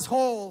God-sized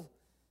hole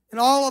in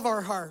all of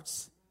our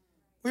hearts.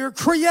 We were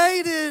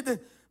created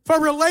for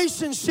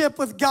relationship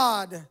with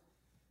God.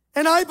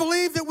 And I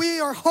believe that we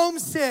are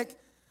homesick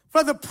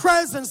for the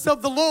presence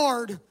of the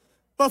Lord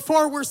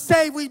before we're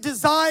saved. We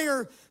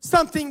desire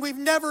something we've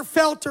never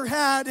felt or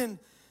had. And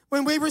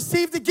when we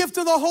receive the gift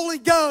of the Holy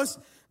Ghost,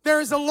 there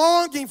is a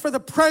longing for the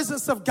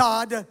presence of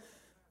God.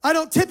 I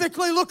don't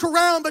typically look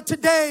around, but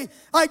today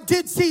I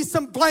did see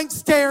some blank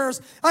stares.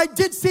 I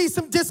did see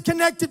some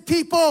disconnected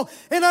people.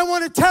 And I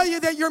want to tell you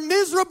that you're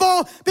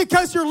miserable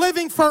because you're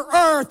living for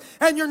earth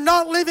and you're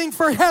not living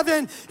for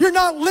heaven. You're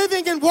not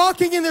living and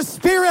walking in the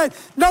Spirit.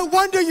 No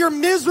wonder you're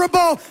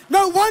miserable.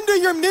 No wonder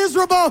you're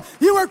miserable.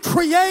 You are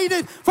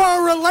created for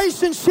a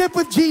relationship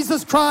with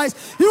Jesus Christ.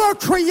 You are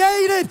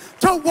created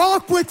to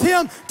walk with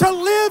Him, to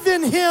live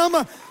in Him,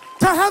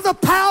 to have the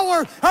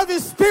power of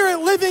His Spirit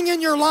living in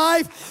your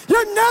life.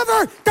 You're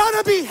never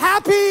gonna be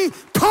happy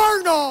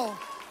carnal.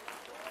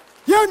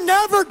 You're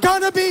never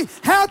gonna be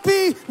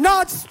happy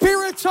not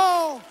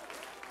spiritual.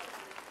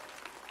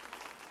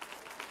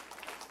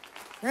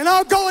 And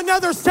I'll go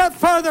another step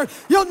further.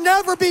 You'll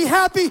never be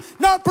happy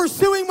not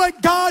pursuing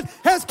what God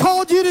has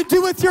called you to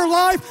do with your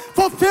life.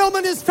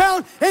 Fulfillment is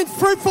found in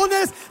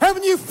fruitfulness. And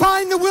when you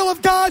find the will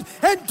of God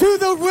and do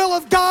the will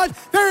of God,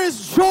 there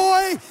is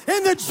joy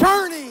in the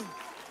journey.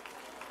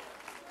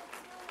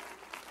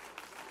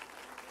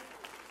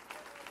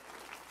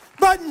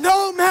 But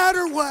no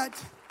matter what,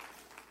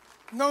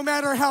 no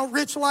matter how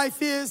rich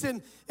life is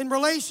in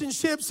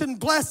relationships and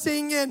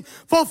blessing and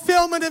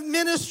fulfillment of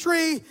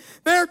ministry,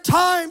 there are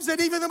times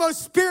that even the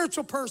most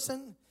spiritual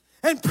person,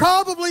 and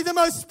probably the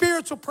most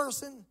spiritual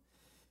person,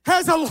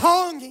 has a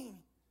longing.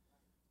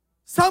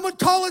 Some would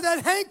call it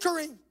that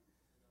hankering.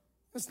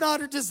 It's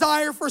not a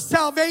desire for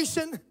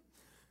salvation,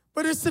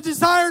 but it's the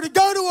desire to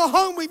go to a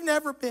home we've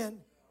never been.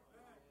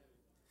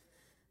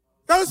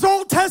 Those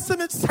Old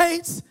Testament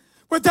saints,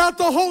 without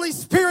the Holy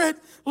Spirit,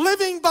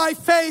 living by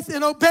faith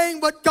and obeying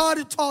what God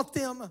had taught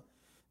them,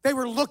 they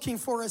were looking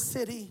for a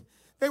city.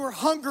 They were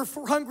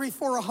hungry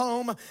for a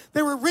home.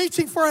 They were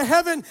reaching for a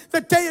heaven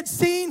that they had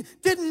seen,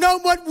 didn't know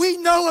what we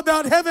know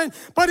about heaven,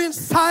 but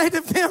inside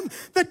of them,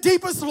 the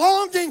deepest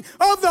longing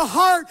of the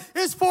heart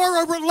is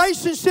for a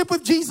relationship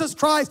with Jesus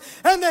Christ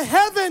and the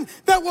heaven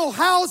that will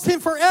house Him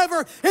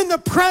forever in the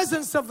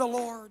presence of the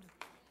Lord.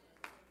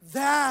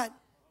 That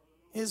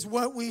is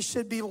what we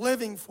should be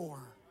living for.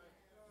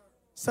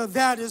 So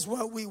that is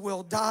what we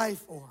will die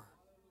for.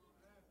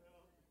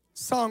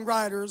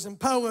 Songwriters and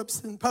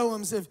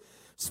poems have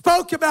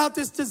spoke about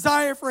this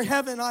desire for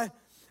heaven.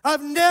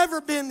 I've never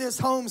been this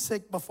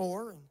homesick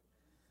before.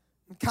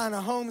 I'm kind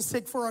of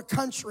homesick for a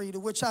country to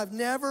which I've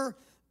never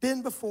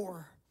been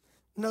before.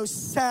 No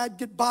sad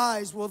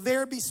goodbyes will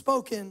there be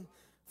spoken,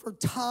 for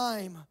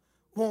time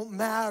won't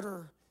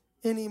matter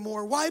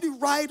anymore. Why do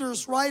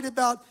writers write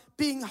about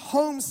being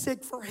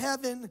homesick for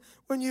heaven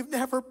when you've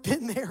never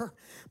been there?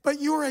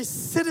 But you're a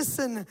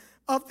citizen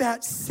of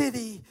that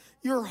city.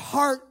 Your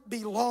heart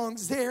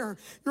belongs there.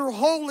 Your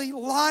holy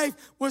life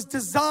was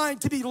designed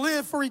to be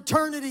lived for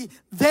eternity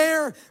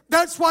there.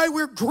 That's why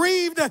we're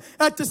grieved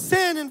at the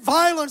sin and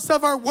violence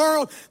of our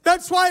world.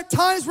 That's why at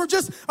times we're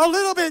just a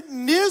little bit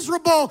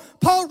miserable.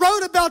 Paul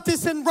wrote about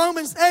this in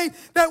Romans 8,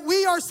 that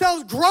we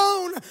ourselves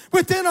groan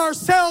within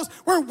ourselves.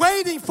 We're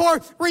waiting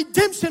for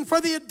redemption, for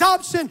the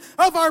adoption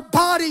of our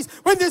bodies.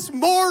 When this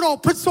mortal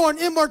puts on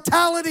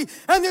immortality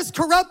and this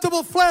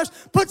corruptible flesh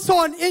puts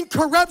on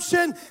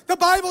incorruption, the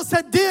Bible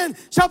said, then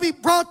shall be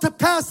brought to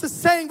pass the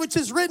saying which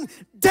is written,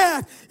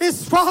 death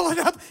is swallowed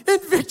up in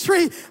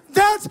victory.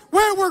 That's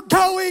where we're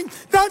going.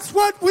 That's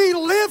what we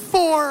live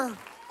for.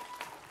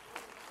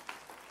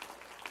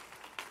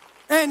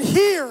 And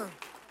here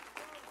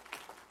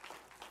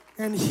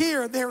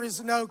there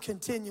is no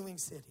continuing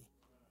city.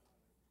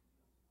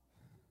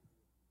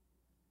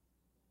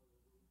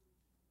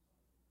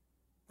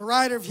 The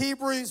writer of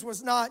Hebrews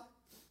was not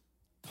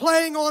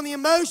playing on the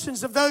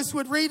emotions of those who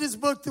would read his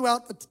book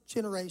throughout the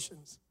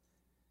generations.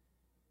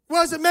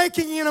 Wasn't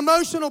making an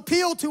emotional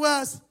appeal to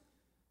us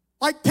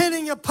like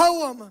penning a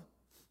poem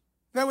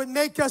that would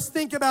make us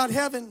think about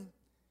heaven.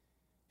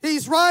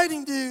 He's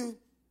writing to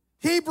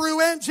Hebrew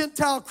and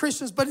Gentile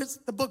Christians, but it's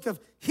the book of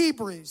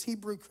Hebrews,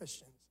 Hebrew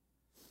Christians.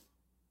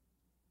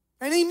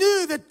 And he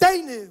knew that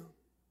they knew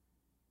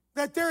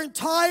that their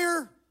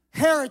entire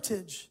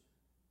heritage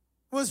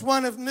was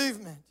one of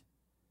movement.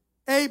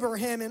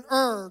 Abraham and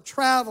Ur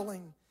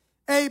traveling.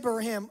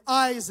 Abraham,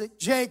 Isaac,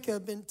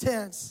 Jacob in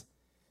tents.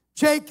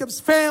 Jacob's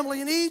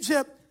family in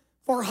Egypt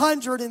for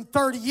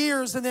 130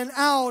 years and then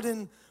out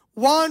and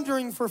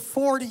wandering for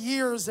 40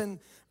 years and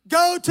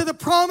go to the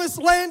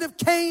promised land of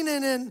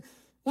Canaan and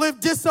live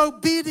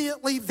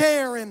disobediently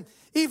there and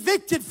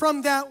evicted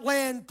from that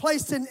land,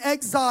 placed in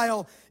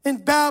exile in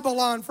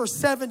Babylon for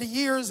 70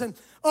 years. And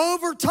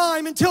over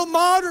time, until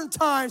modern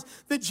times,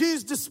 the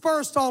Jews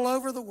dispersed all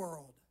over the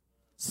world,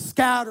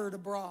 scattered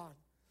abroad.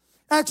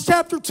 Acts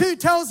chapter 2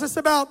 tells us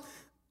about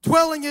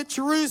dwelling at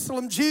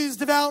Jerusalem, Jews,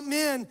 devout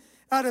men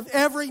out of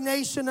every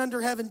nation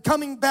under heaven,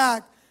 coming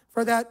back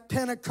for that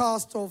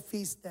Pentecostal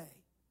feast day.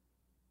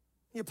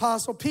 The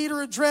Apostle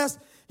Peter addressed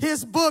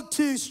his book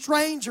to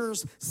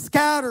strangers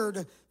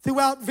scattered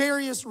throughout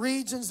various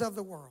regions of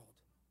the world.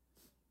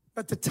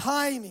 But the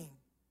timing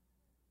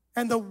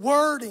and the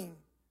wording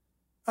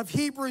of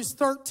Hebrews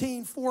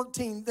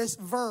 13:14, this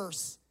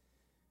verse,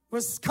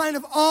 was kind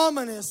of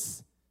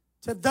ominous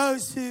to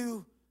those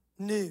who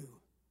knew.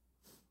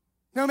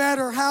 no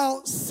matter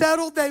how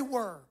settled they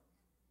were,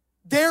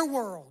 their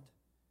world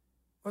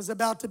was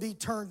about to be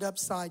turned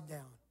upside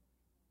down.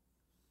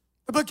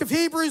 The book of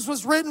Hebrews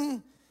was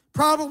written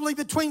probably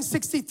between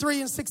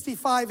 63 and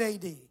 65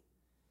 AD.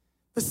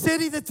 The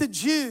city that the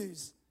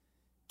Jews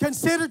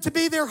considered to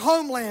be their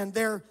homeland,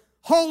 their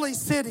holy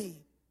city,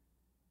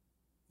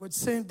 would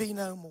soon be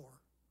no more.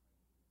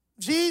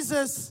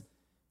 Jesus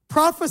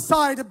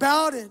prophesied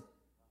about it.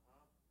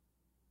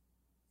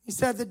 He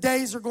said the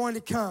days are going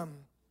to come.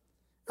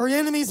 Your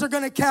enemies are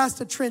going to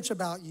cast a trench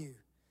about you.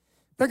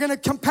 They're going to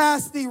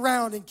compass thee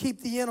round and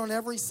keep thee in on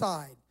every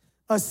side.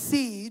 A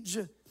siege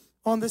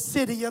on the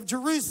city of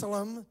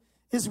Jerusalem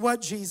is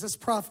what Jesus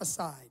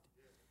prophesied.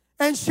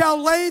 And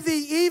shall lay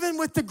thee even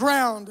with the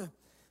ground,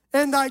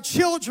 and thy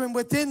children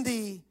within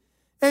thee,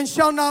 and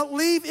shall not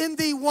leave in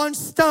thee one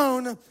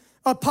stone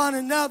upon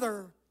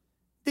another,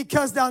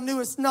 because thou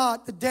knewest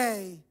not the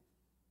day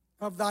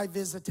of thy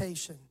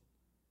visitation.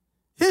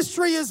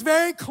 History is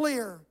very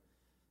clear.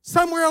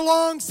 Somewhere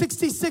along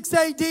 66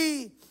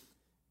 AD,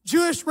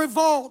 Jewish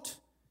revolt,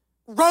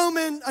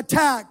 Roman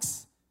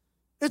attacks.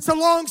 It's a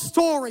long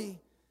story,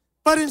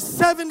 but in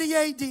 70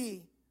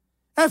 AD,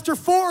 after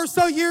 4 or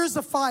so years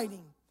of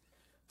fighting,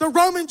 the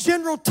Roman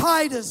general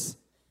Titus,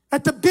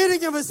 at the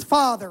bidding of his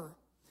father,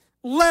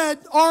 led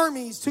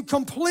armies to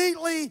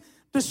completely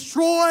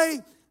destroy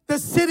the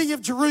city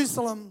of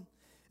Jerusalem.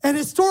 An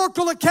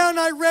historical account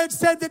I read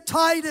said that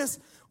Titus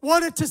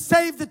wanted to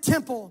save the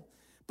temple,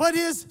 but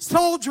his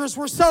soldiers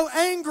were so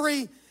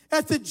angry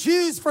at the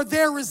Jews for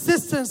their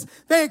resistance,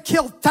 they had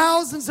killed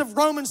thousands of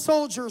Roman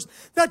soldiers,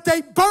 that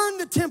they burned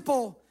the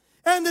temple.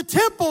 And the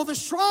temple, the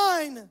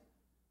shrine,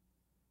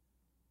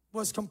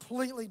 was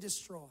completely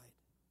destroyed.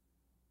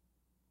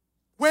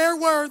 Where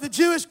were the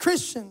Jewish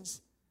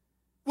Christians?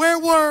 Where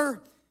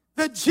were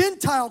the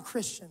Gentile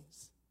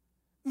Christians?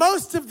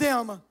 Most of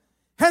them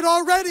had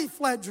already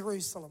fled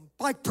Jerusalem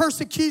by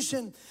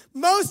persecution.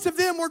 Most of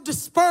them were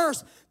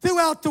dispersed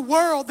throughout the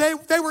world.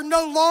 They were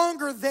no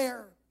longer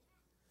there.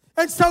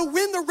 And so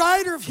when the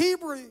writer of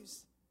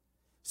Hebrews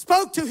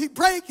spoke to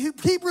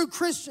Hebrew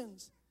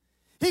Christians,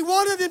 he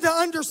wanted them to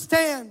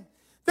understand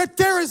that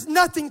there is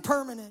nothing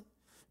permanent,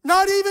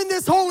 not even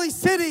this holy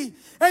city,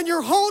 and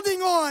you're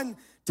holding on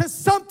to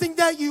something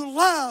that you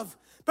love,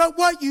 but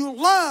what you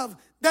love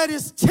that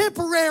is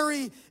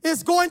temporary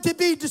is going to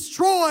be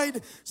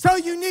destroyed. So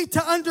you need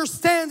to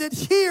understand that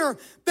here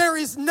there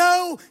is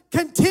no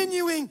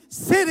continuing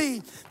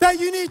city, that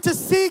you need to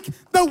seek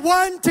the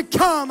one to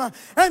come.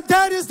 And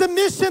that is the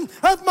mission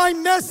of my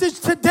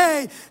message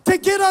today, to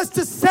get us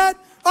to set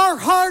our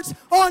hearts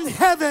on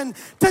heaven,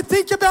 to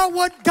think about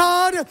what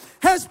God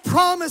has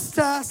promised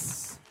us.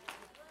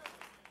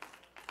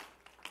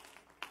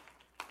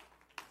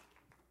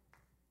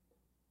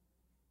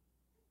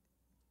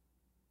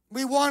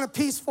 We want a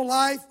peaceful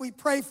life. We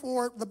pray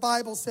for it. The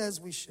Bible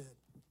says we should.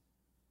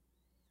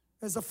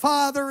 As a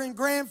father and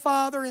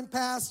grandfather and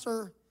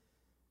pastor,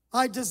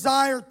 I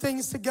desire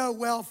things to go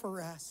well for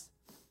us.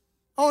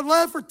 I would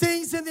love for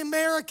things in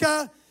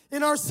America,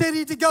 in our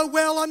city, to go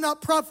well. I'm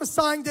not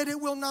prophesying that it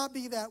will not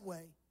be that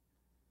way.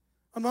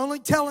 I'm only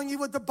telling you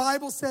what the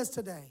Bible says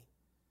today.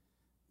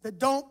 That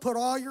don't put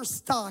all your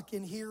stock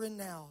in here and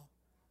now,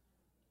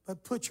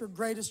 but put your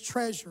greatest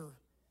treasure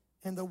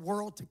in the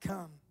world to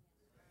come.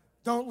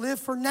 Don't live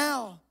for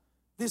now.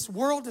 This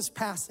world is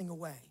passing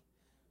away,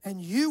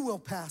 and you will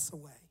pass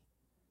away.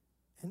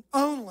 And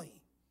only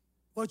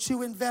what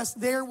you invest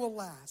there will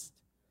last.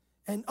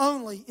 And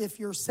only if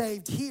you're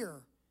saved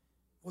here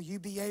will you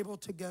be able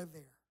to go there.